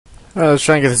Let's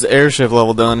try and get this airship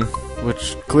level done,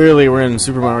 which clearly we're in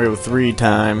Super Mario 3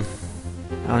 time.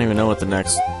 I don't even know what the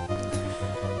next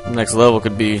level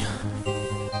could be.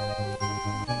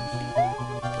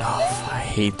 Oh, I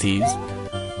hate these.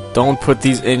 Don't put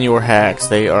these in your hacks.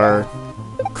 They are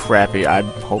crappy. I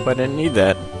hope I didn't need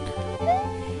that.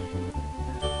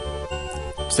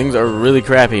 These things are really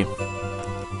crappy.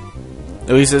 At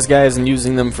least this guy isn't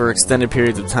using them for extended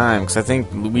periods of time, because I think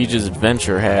Luigi's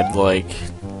Adventure had, like,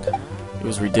 it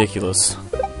was ridiculous.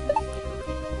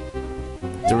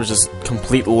 There was just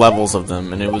complete levels of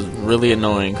them, and it was really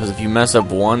annoying, because if you mess up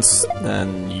once,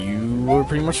 then you were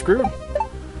pretty much screwed.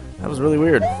 That was really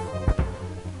weird.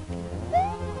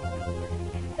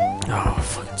 Oh,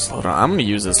 fucking slow down. I'm gonna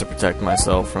use this to protect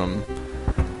myself from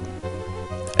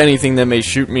anything that may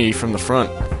shoot me from the front.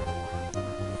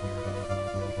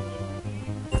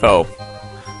 Oh.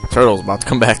 Turtle's about to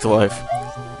come back to life.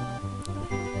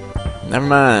 Never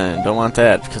mind, don't want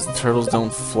that, because the turtles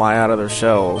don't fly out of their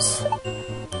shells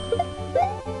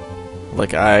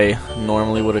like I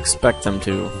normally would expect them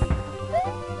to.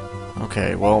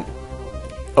 Okay, well...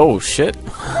 Oh, shit.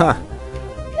 Huh.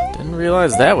 Didn't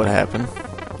realize that would happen.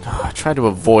 Oh, I tried to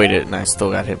avoid it, and I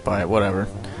still got hit by it. Whatever.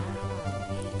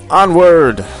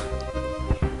 Onward!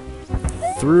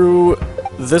 Through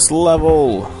this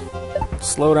level.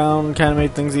 Slow down kind of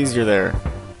made things easier there.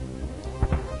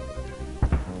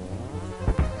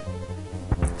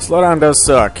 Slowdown does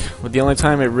suck, but the only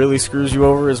time it really screws you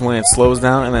over is when it slows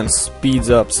down and then speeds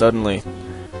up suddenly.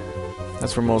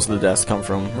 That's where most of the deaths come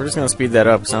from. We're just going to speed that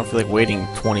up because I don't feel like waiting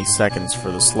 20 seconds for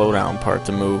the slowdown part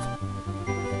to move.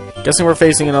 Guessing we're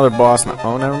facing another boss now.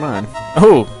 Oh, never mind.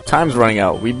 Oh, time's running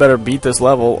out. We better beat this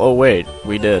level. Oh, wait.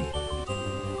 We did.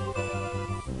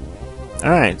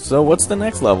 Alright, so what's the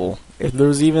next level? If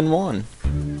there's even one.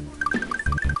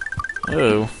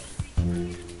 Oh.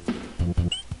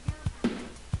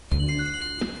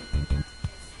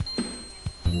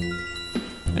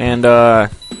 And,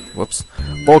 whoops.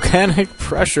 Volcanic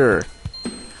pressure.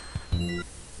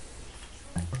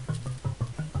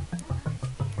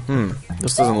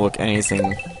 This doesn't look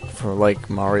anything for like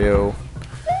Mario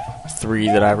 3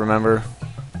 that I remember.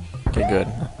 Okay, good.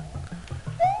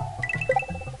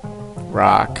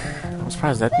 Rock. I'm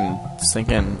surprised that didn't sink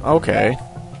in. Okay.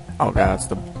 Oh god, it's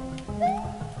the...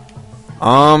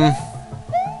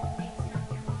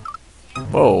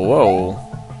 Whoa, whoa.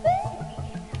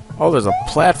 Oh, there's a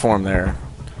platform there.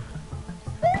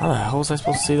 How the hell was I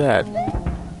supposed to see that?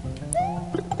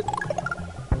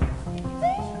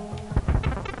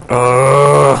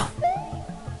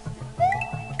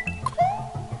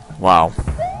 Wow.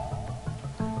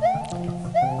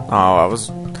 Oh,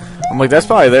 I'm like, that's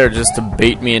probably there just to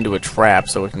bait me into a trap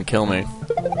so it can kill me.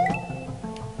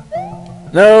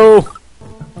 No!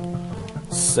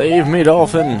 Save me,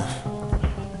 dolphin!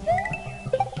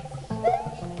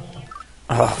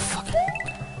 Oh, fuck it.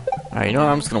 Alright, you know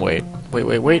what? I'm just gonna wait.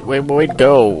 Wait,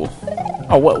 go!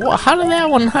 Oh, what? How did that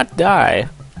one not die?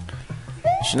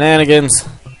 Shenanigans.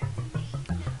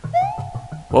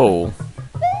 Whoa.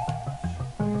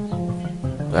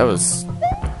 That was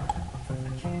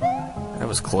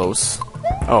close.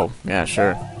 Oh, yeah,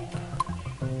 sure.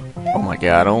 Oh my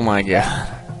god, oh my god.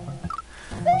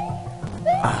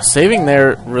 Saving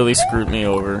there really screwed me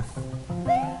over.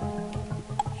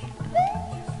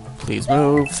 Please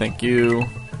move, thank you.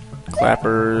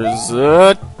 Clappers,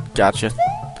 gotcha.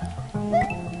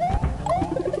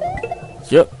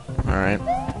 Yep, alright.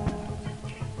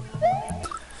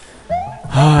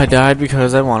 I died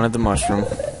because I wanted the mushroom.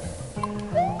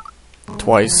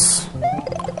 Twice.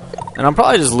 And I'll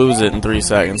probably just lose it in 3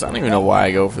 seconds. I don't even know why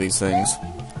I go for these things.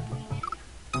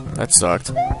 That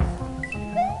sucked.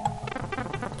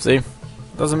 See?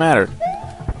 Doesn't matter.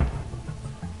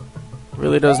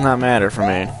 Really does not matter for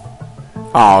me.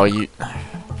 Oh, you...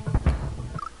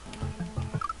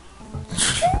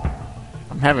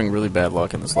 I'm having really bad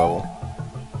luck in this level.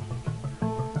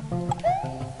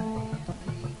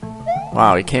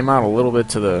 Wow, he came out a little bit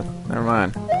to the... Never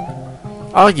mind.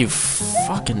 Oh, you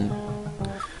fucking...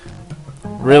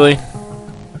 Really?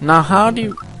 Now, how do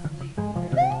you...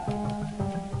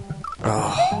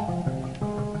 Oh.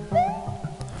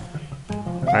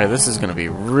 Alright, this is gonna be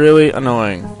really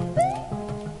annoying.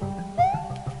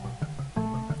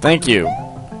 Thank you.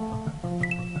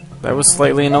 That was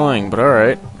slightly annoying, but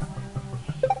alright.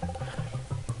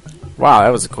 Wow,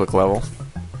 that was a quick level.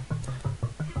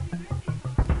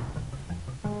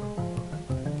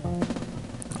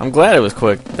 I'm glad it was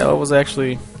quick. That was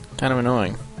actually kind of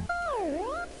annoying.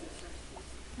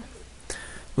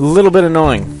 A little bit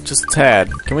annoying. Just a tad.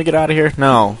 Can we get out of here?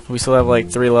 No. We still have like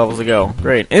 3 levels to go.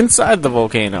 Great. Inside the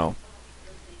volcano.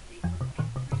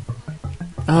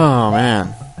 Oh,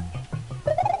 man.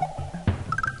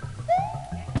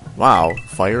 Wow.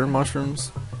 Fire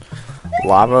mushrooms?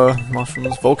 Lava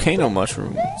mushrooms? Volcano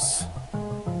mushrooms?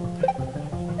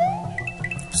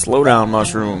 Slowdown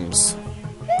mushrooms.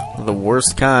 The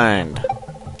worst kind.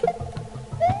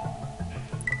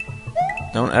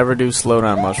 Don't ever do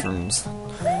slowdown mushrooms.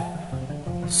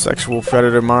 Sexual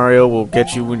predator Mario will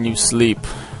get you when you sleep.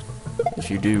 If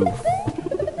you do.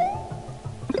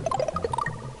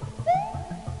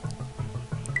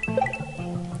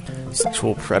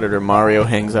 Sexual predator Mario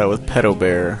hangs out with Pedo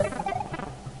Bear.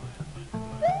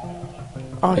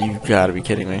 Oh, you gotta be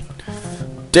kidding me.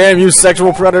 Damn you,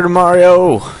 sexual predator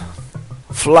Mario!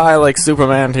 Fly like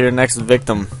Superman to your next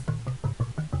victim.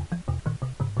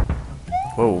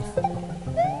 Whoa.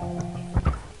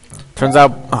 Turns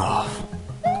out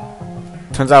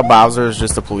Bowser is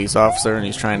just a police officer and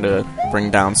he's trying to bring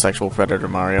down sexual predator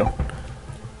Mario.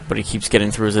 But he keeps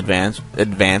getting through his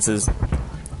advances.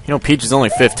 You know, Peach is only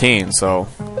 15, so...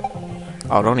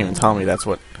 Oh, don't even tell me that's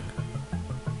what...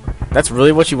 That's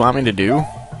really what you want me to do?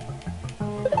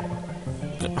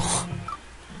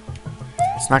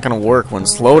 It's not gonna work when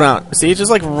slowdown... See, it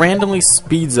just like randomly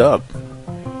speeds up.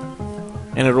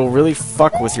 And it'll really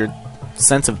fuck with your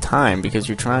sense of time because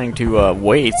you're trying to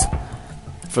wait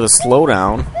for the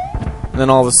slowdown. And then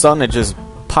all of a sudden it just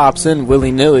pops in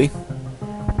willy-nilly.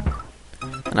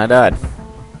 And I died.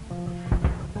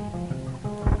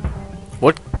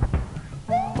 What?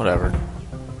 Whatever.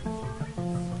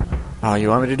 Oh, you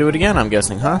want me to do it again, I'm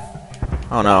guessing, huh?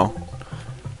 Oh no.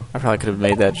 I probably could have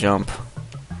made that jump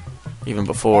even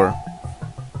before.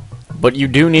 But you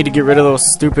do need to get rid of those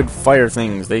stupid fire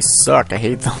things. They suck. I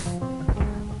hate them.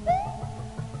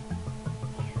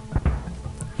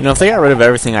 You know, if they got rid of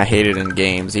everything I hated in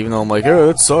games, even though I'm like, oh,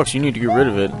 that sucks, you need to get rid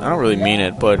of it. I don't really mean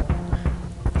it, but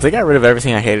if they got rid of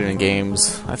everything I hated in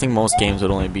games, I think most games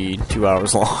would only be 2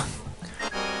 hours long.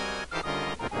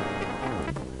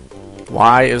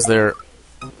 Why is there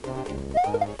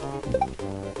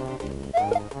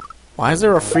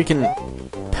a freaking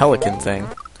pelican thing?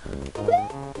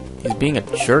 He's being a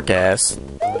jerk ass.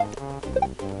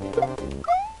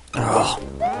 Ugh.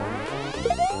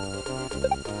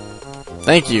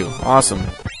 Thank you. Awesome.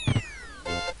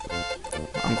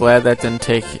 I'm glad that didn't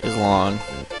take as long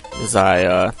as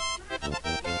I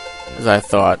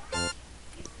thought.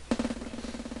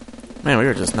 Man, we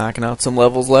were just knocking out some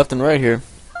levels left and right here.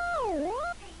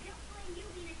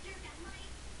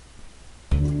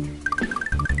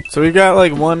 So we've got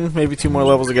like 1, maybe 2 more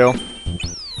levels to go.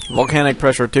 Volcanic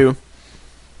Pressure 2.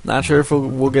 Not sure if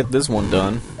we'll get this one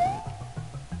done.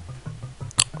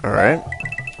 Alright.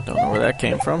 Don't know where that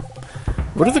came from.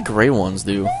 What do the gray ones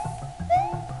do?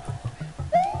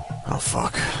 Oh,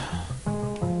 fuck.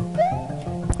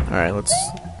 Alright, let's...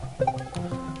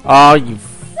 Oh, you...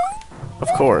 Of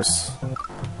course.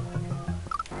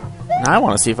 Now I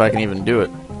want to see if I can even do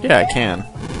it. Yeah, I can.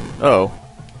 Oh.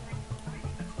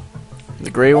 The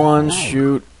gray ones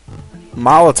shoot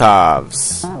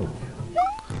Molotovs.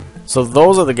 So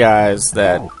those are the guys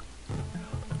that...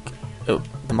 Oh,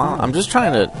 I'm just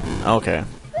trying to... Okay.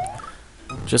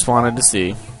 Just wanted to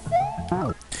see.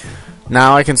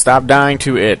 Now I can stop dying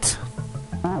to it.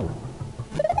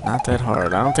 Not that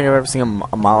hard. I don't think I've ever seen a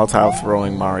Molotov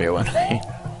throwing Mario enemy.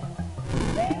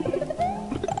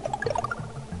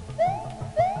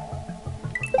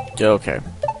 Okay.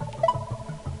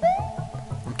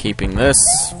 I'm keeping this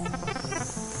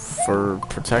for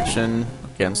protection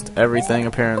against everything,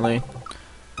 apparently.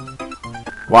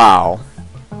 Wow.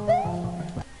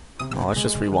 Oh, let's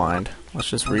just rewind. Let's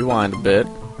just rewind a bit.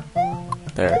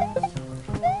 There.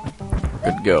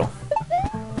 Good to go.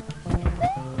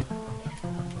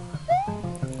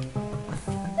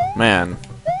 Man.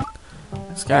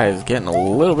 This guy is getting a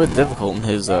little bit difficult in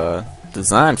his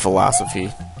design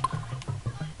philosophy.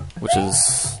 Which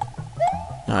is...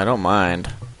 No, I don't mind.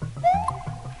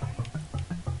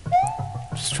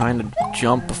 Just trying to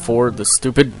jump before the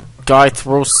stupid guy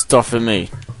throws stuff at me.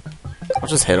 I'll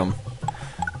just hit him.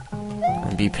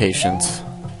 And be patient.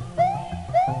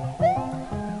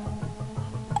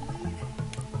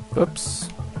 Oops.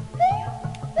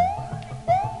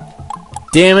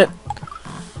 Damn it!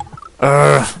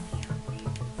 Ugh.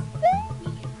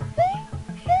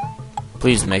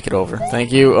 Please make it over.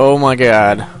 Thank you. Oh my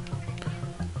god.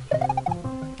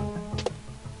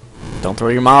 Don't throw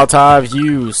your Molotov,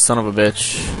 you son of a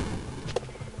bitch.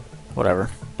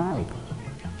 Whatever.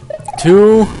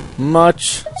 Too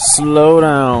much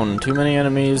slowdown. Too many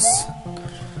enemies.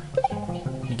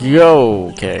 Go.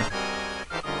 Okay.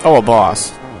 Oh, a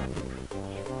boss.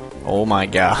 Oh my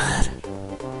god.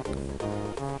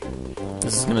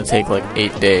 This is gonna take like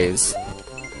 8 days.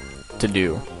 to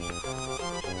do.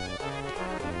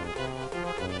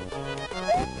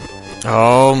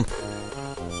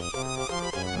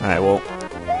 Alright, well.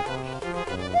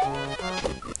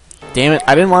 Damn it,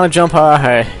 I didn't want to jump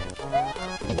high.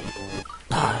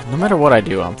 No matter what I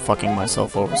do, I'm fucking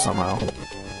myself over somehow.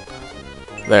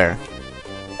 There.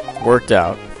 Worked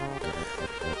out.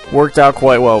 Worked out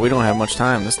quite well. We don't have much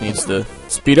time. This needs to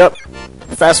speed up.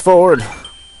 Fast forward.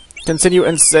 Continue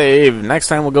and save. Next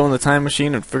time we'll go in the time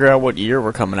machine and figure out what year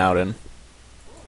we're coming out in.